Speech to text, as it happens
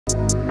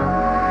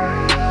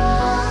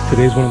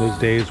Today's one of those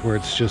days where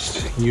it's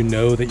just, you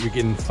know that you're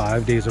getting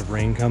 5 days of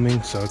rain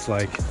coming, so it's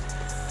like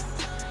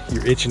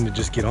you're itching to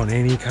just get on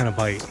any kind of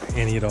bite,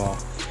 any at all.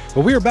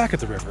 But we are back at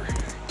the river,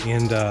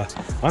 and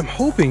I'm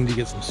hoping to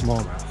get some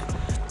smallmouth.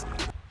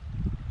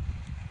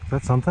 Is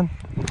that something?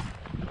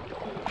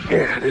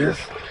 Yeah, it is.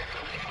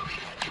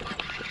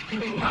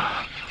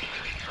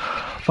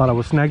 Thought I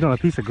was snagged on a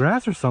piece of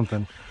grass or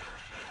something.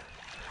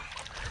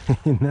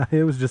 No,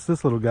 it was just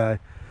this little guy.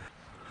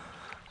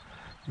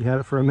 He had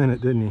it for a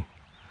minute, didn't he?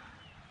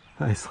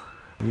 Nice.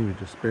 You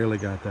just barely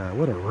got that.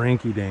 What a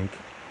ranky dank.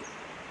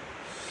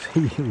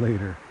 See you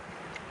later.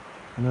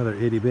 Another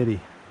itty bitty.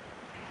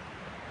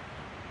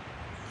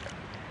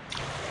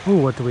 Oh,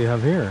 what do we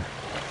have here?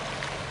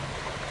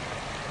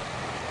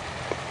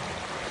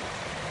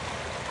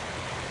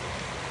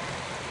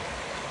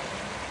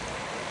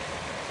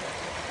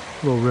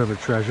 Little river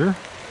treasure.